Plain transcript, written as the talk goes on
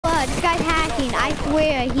hacking. I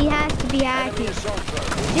swear, he has to be hacking.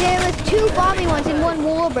 There was 2 bombing ones and 1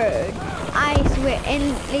 warbird. I swear,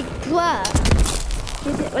 and like,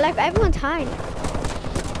 like everyone's hiding.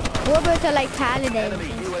 Warbirds are like paladins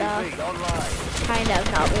and stuff. Kind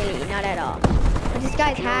of, not really, not at all. But this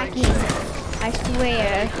guy's hacking. I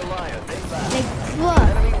swear. Like, look.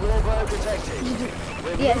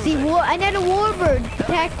 Yeah, see, another warbird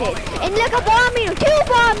protected. And look, a bombing, 2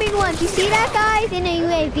 bombing ones. You see that, guys? In a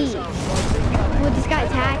UAV. Well, this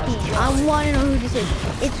guy's hacking. I want to know who this is.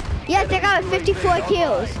 Yes, they got 54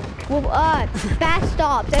 kills. Well, fast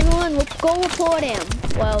stops. Everyone will go report him.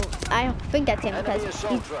 Well, I think that's him because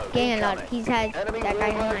he's getting a lot. He's had that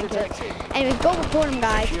guy 9 kills. Anyways, go report him,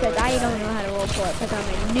 guys, because I don't know how to report because I'm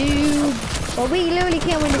a noob. But we literally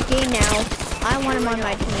can't win this game now. I want him on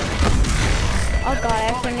my team. Oh god, I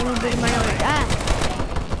accidentally did my own.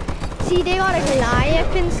 See, they got a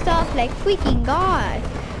Goliath and stuff. Like, freaking god.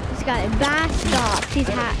 He's got a fast stops. He's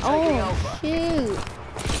had. Oh, shoot.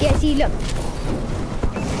 Yeah, see, look.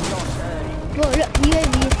 Whoa, look,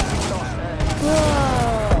 UAV.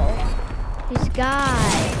 Whoa. This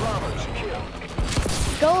guy.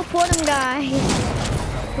 Go report him, guys.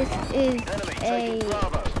 This is a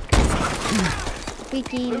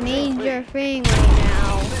freaking major thing right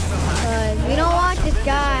now. Because we don't want this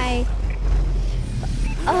guy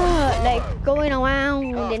like going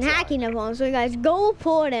around and hacking everyone. So you guys go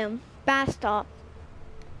report him. Fast stop.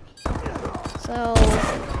 So,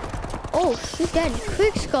 oh, he's got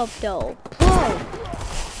quick scope though. Whoa.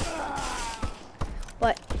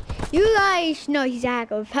 But you guys know he's a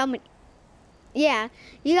hacker. How many? Yeah,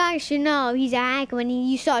 you guys should know he's a hacker when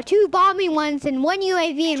you saw 2 bombing ones and 1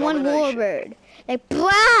 UAV and 1 warbird. Like,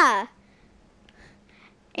 bruh.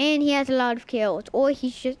 And he has a lot of kills. Or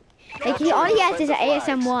he's just like all he has is an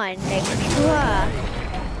ASM-1. Like, bruh.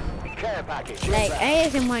 Like,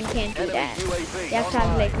 ASM-1 can't do that. You have to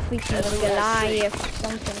have like a freaking Goliath or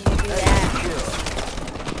something to do that.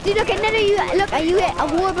 See, look, look, are you a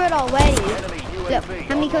warbird already? Look,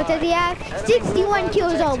 how many kills does he have? 61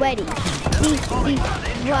 kills already. See,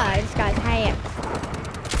 wow, this guy's hacked.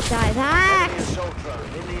 This guy's hacked.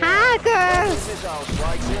 Hacker!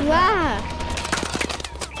 Wow.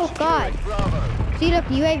 Oh god. See, look,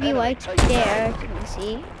 UAV right there. You can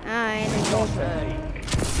see. And then warbird.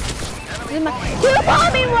 2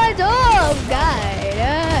 bombing ones! Oh god!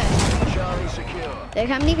 Like,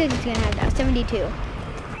 how many kills he's gonna have now? 72.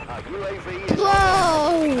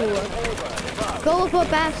 Whoa! Go for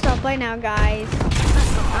fast stuff right now, guys.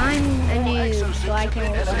 I'm a noob, so I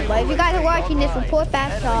can't report. But if you guys are watching this, report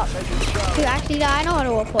fast stop. Dude, actually, I know how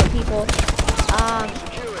to report people.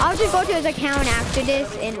 I'll just go to his account after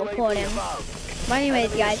this and report him. But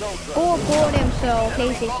anyways, guys, go report him so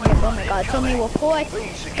PlayStation gets, oh my god, so many reports.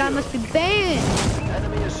 This guy must be banned.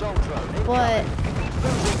 But,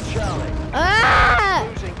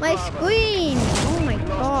 my screen. Oh my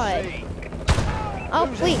god. Oh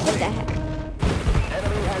wait, what the heck?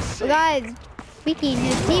 So guys, speaking,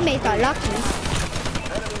 his teammates are lucky.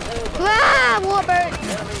 Warbird.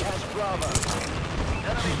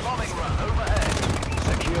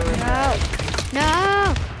 No.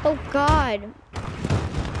 No. Oh god.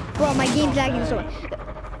 Bro, my game's lagging so much.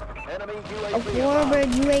 A warbird,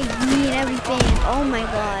 UAV, and everything. Oh my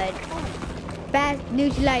god. Fast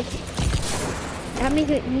neutralize. How many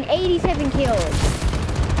kills? 87 kills.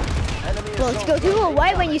 Well, let's go to a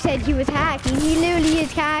white when you said he was hacking. He literally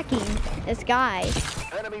is hacking. This guy.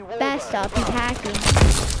 Fast stop, he's hacking.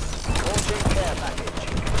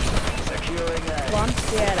 Well, I'm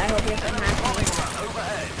scared. I hope he's not hacking.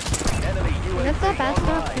 That's not fast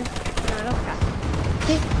stop. No, no fast.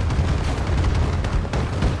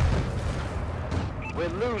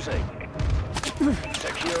 We're losing.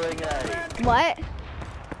 Securing A. What?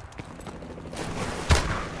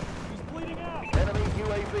 Enemy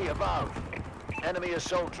UAV above. Enemy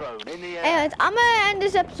assault drone in the air. Anyways, I'm gonna end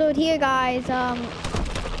this episode here, guys.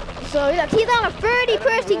 So look, he's on a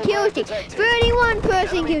 30-person kill streak,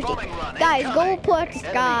 31-person kill streak. Guys, go report this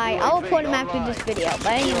guy. I'll report him after this video.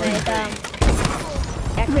 But anyways,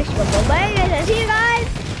 But anyways, I'll see you guys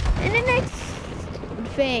in the next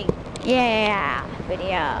thing. Yeah,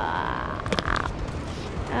 video.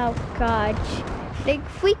 Oh gosh. Like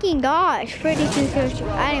freaking gosh, 32 kills.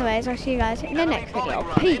 Anyways, I'll see you guys in the next video.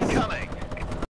 Peace.